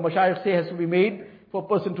mujahadat that the mashayikh say has to be made for a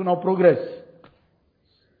person to now progress.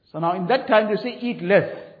 So now in that time they say eat less.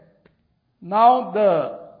 Now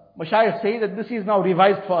the mashayikh say that this is now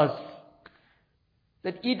revised for us.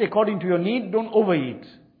 That eat according to your need, don't overeat.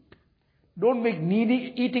 Don't make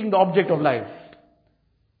eating the object of life.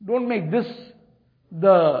 Don't make this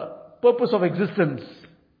the purpose of existence.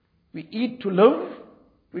 We eat to live,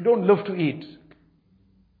 we don't live to eat.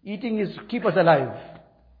 Eating is to keep us alive.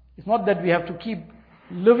 It's not that we have to keep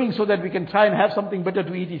living so that we can try and have something better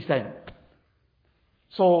to eat each time.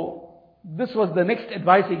 So, this was the next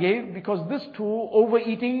advice he gave, because this too,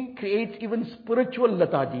 overeating creates even spiritual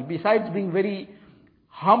lethargy. Besides being very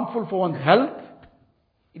harmful for one's health,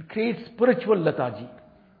 it creates spiritual lethargy.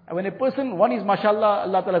 And when a person, one is mashallah,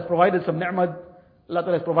 Allah Ta'ala has provided some ni'mat, Allah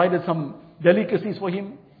Ta'ala has provided some delicacies for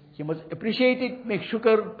him, he He must appreciate it, make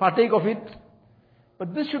shukr, partake of it.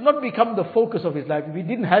 But this should not become the focus of his life. If he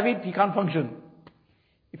didn't have it, he can't function.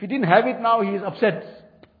 If he didn't have it now, he is upset.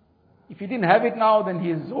 If he didn't have it now, then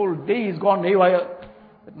his whole day is gone haywire.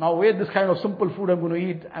 But now where this kind of simple food I'm going to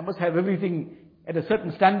eat, I must have everything at a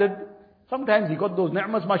certain standard. Sometimes he got those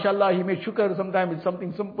ni'mas, mashallah, he made shukr. Sometimes it's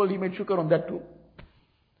something simple, he made shukr on that too.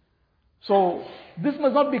 So, this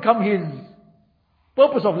must not become his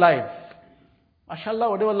purpose of life. Mashallah,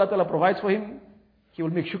 whatever Allah Ta'ala provides for him, he will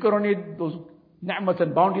make shukr on it. Those ni'mats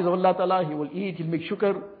and bounties of Allah Ta'ala, he will eat, he'll make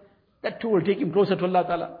shukr. That too will take him closer to Allah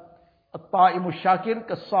Ta'ala. At-ta'imu shakir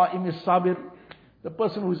kas-sa'imi sabir. The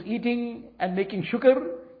person who's eating and making shukr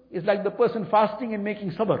is like the person fasting and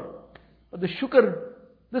making sabr. But the shukr,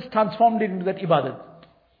 this transformed it into that ibadat.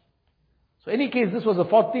 So in any case, this was the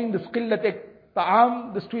fourth thing, this qillat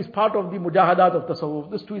ta'am, this too is part of the mujahadat of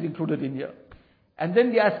tasawwuf. This too is included in here. And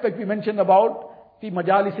then the aspect we mentioned about fi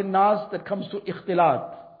majalisin nas, that comes to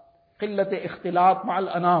ikhtilat. Qillat ikhtilat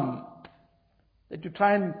ma'al anam. That you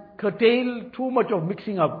try and curtail too much of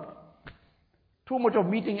mixing up. Too much of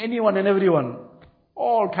meeting anyone and everyone.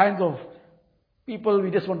 All kinds of people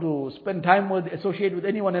we just want to spend time with, associate with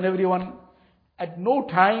anyone and everyone. At no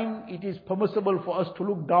time it is permissible for us to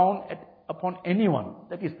look down upon anyone.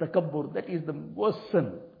 That is takabbur. That is the worst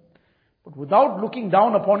sin. But without looking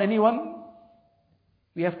down upon anyone,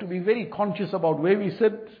 we have to be very conscious about where we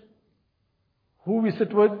sit, who we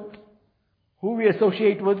sit with, who we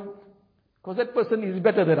associate with, because that person is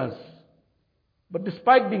better than us. But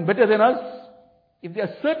despite being better than us, if there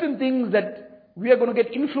are certain things that we are going to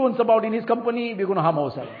get influence about in his company, we're going to harm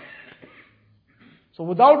ourselves. So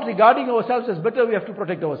without regarding ourselves as better, we have to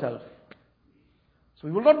protect ourselves. So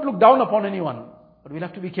we will not look down upon anyone, but we'll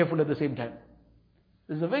have to be careful at the same time.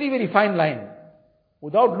 This is a very, very fine line.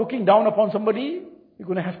 Without looking down upon somebody, we're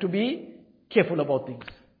going to have to be careful about things.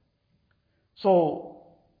 So,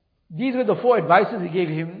 these were the 4 advices he gave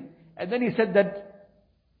him. And then he said that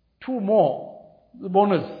 2 more, the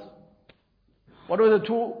bonus. What were the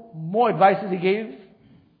 2 more advices he gave?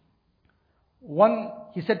 One,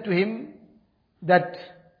 he said to him that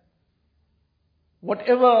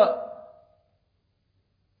whatever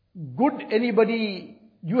good anybody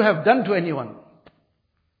you have done to anyone,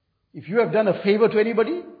 if you have done a favor to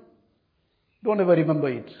anybody, don't ever remember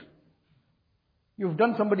it. You've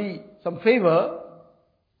done somebody some favor,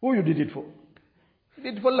 who you did it for? You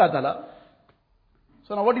did it for Allah Ta'ala.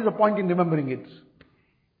 So now what is the point in remembering it?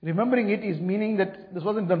 Remembering it is meaning that this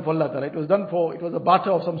wasn't done for Allah Ta'ala. It was done for, it was a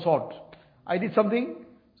barter of some sort. I did something,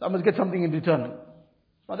 so I must get something in return.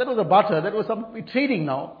 Now that was a barter, that was we're trading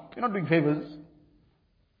now. We're not doing favors.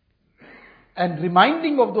 And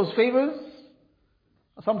reminding of those favors,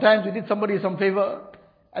 sometimes we did somebody some favor,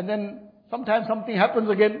 and then sometimes something happens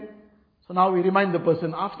again. So now we remind the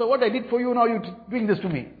person, after what I did for you, now you're doing this to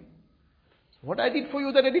me. So what I did for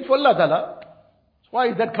you, that I did for Allah Ta'ala. So why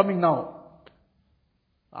is that coming now?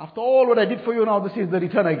 After all what I did for you, now this is the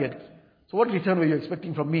return I get. So what return were you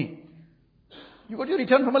expecting from me? You got your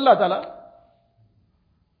return from Allah Ta'ala.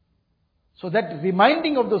 So that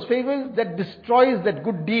reminding of those favors, that destroys that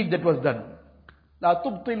good deed that was done. لا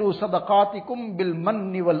تبطلوا صدقاتكم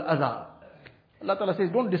بالمن والأذى. Allah Ta'ala says,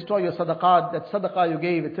 don't destroy your sadaqat, that sadaqah you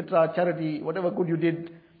gave, etc., charity, whatever good you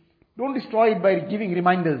did. Don't destroy it by giving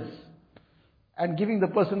reminders and giving the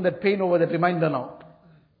person that pain over that reminder now.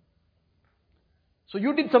 So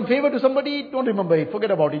you did some favor to somebody, don't remember it, forget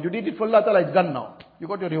about it. You did it for Allah Ta'ala, it's done now. You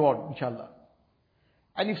got your reward, inshallah.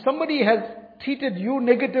 And if somebody has treated you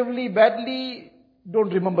negatively, badly, don't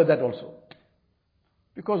remember that also.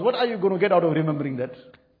 Because what are you going to get out of remembering that?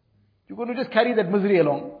 You're going to just carry that misery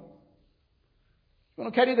along. You're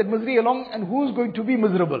going to carry that misery along, and who's going to be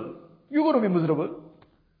miserable? You're going to be miserable.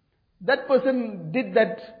 That person did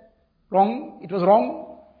that wrong, it was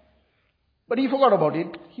wrong, but he forgot about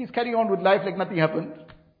it. He's carrying on with life like nothing happened.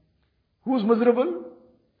 Who's miserable?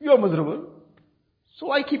 You're miserable. So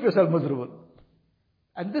why keep yourself miserable?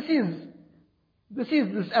 And this is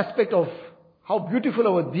this aspect of how beautiful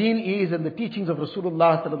our deen is and the teachings of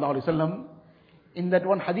Rasulullah sallallahu alaihi wasallam. In that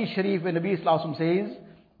one hadith sharif where Nabi sallallahu alaihi wasallam says,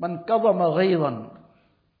 "Man kazama ghayran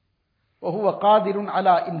wa huwa qadirun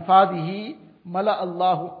ala infadihi mala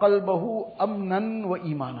Allahu qalbahu amnan wa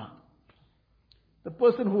imana." The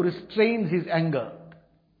person who restrains his anger.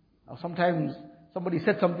 Now sometimes somebody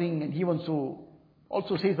said something and he wants to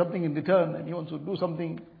also say something in return, and he wants to do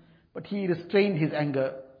something, but he restrained his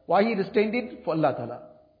anger. Why he restrained it? For Allah Ta'ala.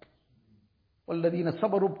 وَالَّذِينَ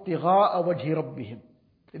صَبَرُوا ابْتِغَاءَ وَجْهِ رَبِّهِمْ.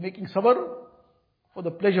 They're making sabr for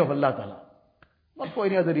the pleasure of Allah Ta'ala. Not for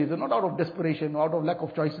any other reason, not out of desperation, or out of lack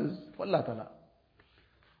of choices, for Allah Ta'ala.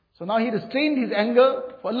 So now he restrained his anger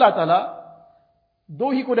for Allah Ta'ala,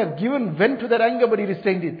 though he could have given vent to that anger, but he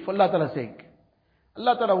restrained it for Allah Ta'ala's sake.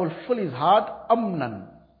 Allah Ta'ala will fill his heart amnan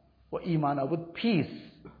wa imana, with peace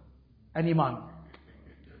and iman.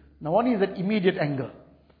 Now one is that immediate anger.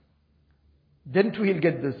 Then too he'll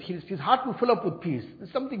get this. His heart will fill up with peace.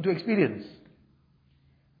 It's something to experience.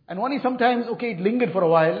 And one is sometimes, okay, it lingered for a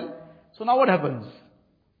while. So now what happens?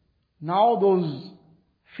 Now those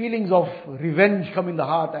feelings of revenge come in the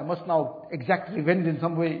heart. I must now exact revenge in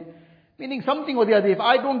some way. Meaning something or the other. If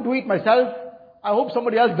I don't do it myself, I hope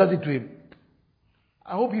somebody else does it to him.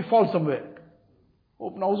 I hope he falls somewhere.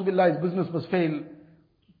 Hope, na'uzubillah, his business must fail.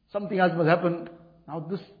 Something else must happen. Now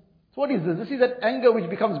this, so what is this? This is that anger which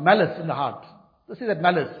becomes malice in the heart. This is that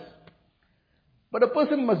malice. But a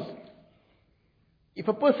person must, if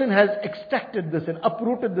a person has extracted this and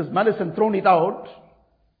uprooted this malice and thrown it out,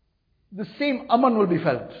 the same aman will be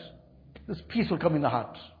felt. This peace will come in the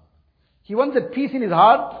heart. He wants that peace in his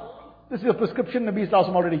heart. This is a prescription Nabi Sallallahu Alaihi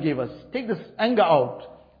Wasallam already gave us. Take this anger out.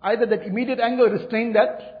 Either that immediate anger, restrain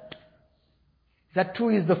that. That too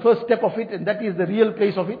is the first step of it, and that is the real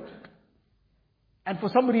place of it. And for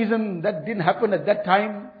some reason that didn't happen at that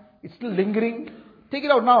time, it's still lingering. Take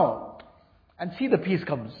it out now and see the peace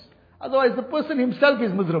comes. Otherwise the person himself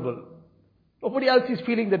is miserable. Nobody else is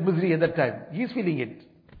feeling that misery at that time. He's feeling it.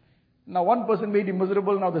 Now one person made him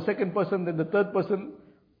miserable, now the second person, then the third person.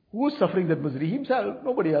 Who's suffering that misery? Himself,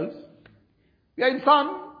 nobody else. We are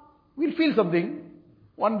insan, we'll feel something.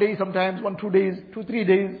 One day sometimes, 1, 2 days, 2, 3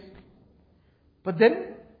 days. But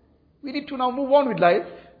then, we need to now move on with life.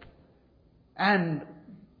 And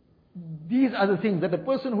these are the things that the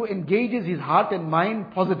person who engages his heart and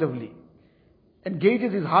mind positively,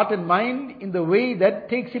 engages his heart and mind in the way that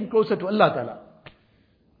takes him closer to Allah Ta'ala.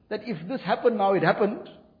 That if this happened now, it happened.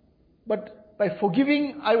 But by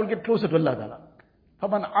forgiving, I will get closer to Allah Ta'ala.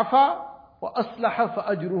 فَمَنْ عَفَى وَأَصْلَحَ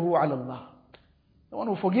فَأَجْرُهُ عَلَى اللَّهِ. The one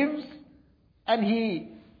who forgives and he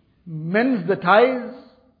mends the ties,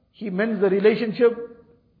 he mends the relationship,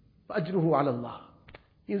 فَأَجْرُهُ عَلَى اللَّهِ.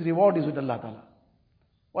 His reward is with Allah Ta'ala.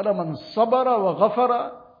 وَلَمَنْ صَبَرَ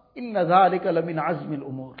وَغَفَرَ إِنَّ ذَلِكَ لَمِنْ عَزْمِ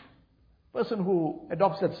الْأُمُورِ. Person who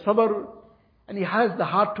adopts that sabr and he has the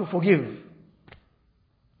heart to forgive.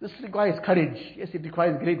 This requires courage. Yes, it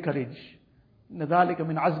requires great courage. إِنَّ ذَلِكَ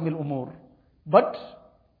مِنْ عَزْمِ الْأُمُورِ. But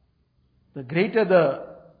the greater the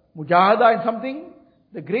mujahada in something,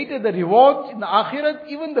 the greater the rewards in the akhirat,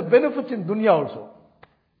 even the benefits in dunya also.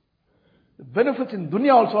 The benefits in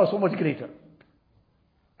dunya also are so much greater.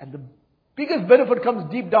 And the biggest benefit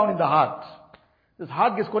comes deep down in the heart. This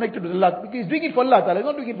heart gets connected with Allah. Because he's doing it for Allah Ta'ala. He's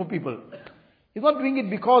not doing it for people. He's not doing it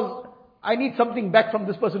because I need something back from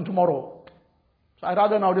this person tomorrow. So I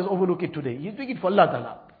rather now just overlook it today. He's doing it for Allah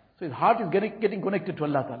Ta'ala. So his heart is getting connected to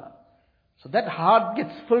Allah Ta'ala. So that heart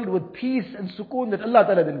gets filled with peace and sukoon that Allah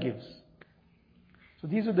Ta'ala then gives. So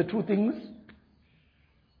these are the two things.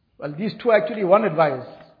 Well, these two actually one advice.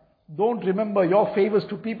 Don't remember your favors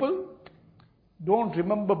to people. Don't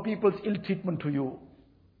remember people's ill treatment to you.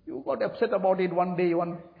 You got upset about it one day,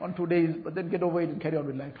 2 days, but then get over it and carry on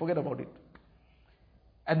with life. Forget about it.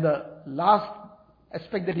 And the last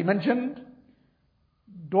aspect that he mentioned,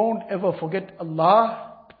 don't ever forget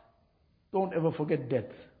Allah. Don't ever forget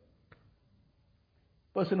death.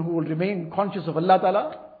 Person who will remain conscious of Allah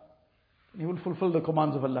Ta'ala, he will fulfill the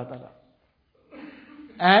commands of Allah Ta'ala.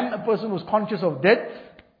 And a person who is conscious of death,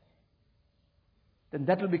 then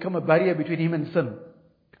that will become a barrier between him and sin.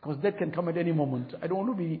 Because death can come at any moment. I don't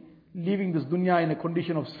want to be leaving this dunya in a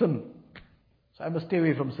condition of sin. So I must stay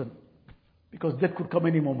away from sin. Because death could come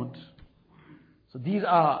any moment. So these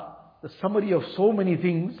are the summary of so many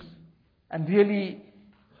things. And really,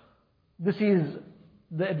 this is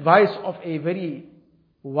the advice of a very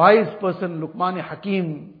wise person, Luqman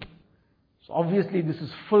Hakim. So obviously this is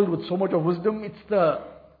filled with so much of wisdom. It's the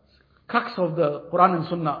crux of the Quran and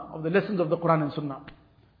Sunnah, of the lessons of the Quran and Sunnah.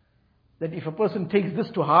 That if a person takes this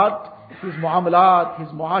to heart, his muamalat, his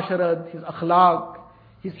muasharat, his akhlaq,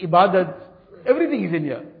 his ibadat, everything is in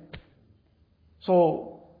here.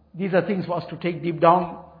 So these are things for us to take deep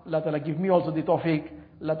down. Allah Ta'ala give me also the tawfiq.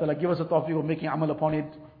 Allah Ta'ala give us a tawfiq of making amal upon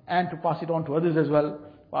it and to pass it on to others as well.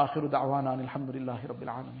 وآخر دعوانا أن الحمد لله رب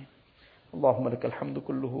العالمين. اللهم لك الحمد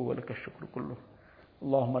كله ولك الشكر كله.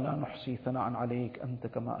 اللهم لا نحصي ثناء عليك أنت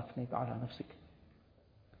كما أثنيت على نفسك.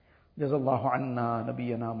 جزا الله عنا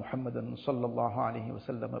نبينا محمدا صلى الله عليه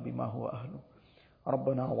وسلم بما هو أهله.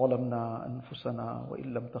 ربنا ظلمنا أنفسنا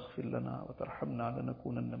وإن لم تغفر لنا وترحمنا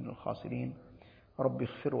لنكونن من الخاسرين. رب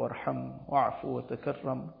اغفر وارحم واعف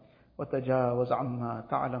وتكرم وتجاوز عما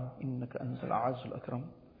تعلم إنك أنت الأعز الأكرم.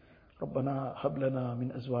 ربنا هب لنا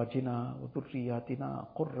من أزواجنا وذرياتنا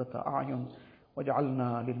قرة أعين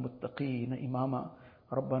واجعلنا للمتقين إماما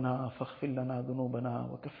ربنا فاغفر لنا ذنوبنا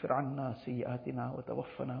وكفر عنا سيئاتنا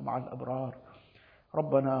وتوفنا مع الأبرار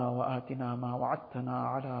ربنا وآتنا ما وعدتنا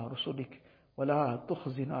على رسلك ولا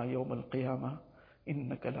تخزنا يوم القيامة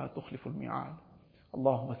إنك لا تخلف الميعاد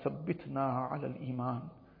اللهم ثبتنا على الإيمان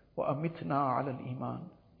وأمتنا على الإيمان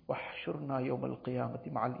واحشرنا يوم القيامة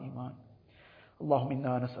مع الإيمان اللهم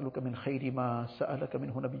إنا نسألك من خير ما سألك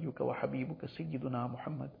منه نبيك وحبيبك سيدنا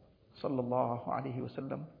محمد صلى الله عليه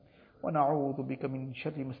وسلم ونعوذ بك من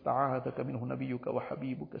شر ما استعاذك منه نبيك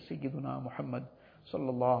وحبيبك سيدنا محمد صلى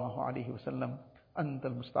الله عليه وسلم أنت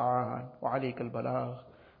المستعان وعليك البلاغ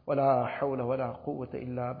ولا حول ولا قوة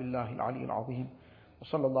إلا بالله العلي العظيم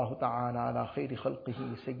وصلى الله تعالى على خير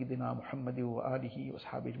خلقه سيدنا محمد وآله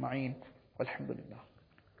وأصحابه أجمعين والحمد لله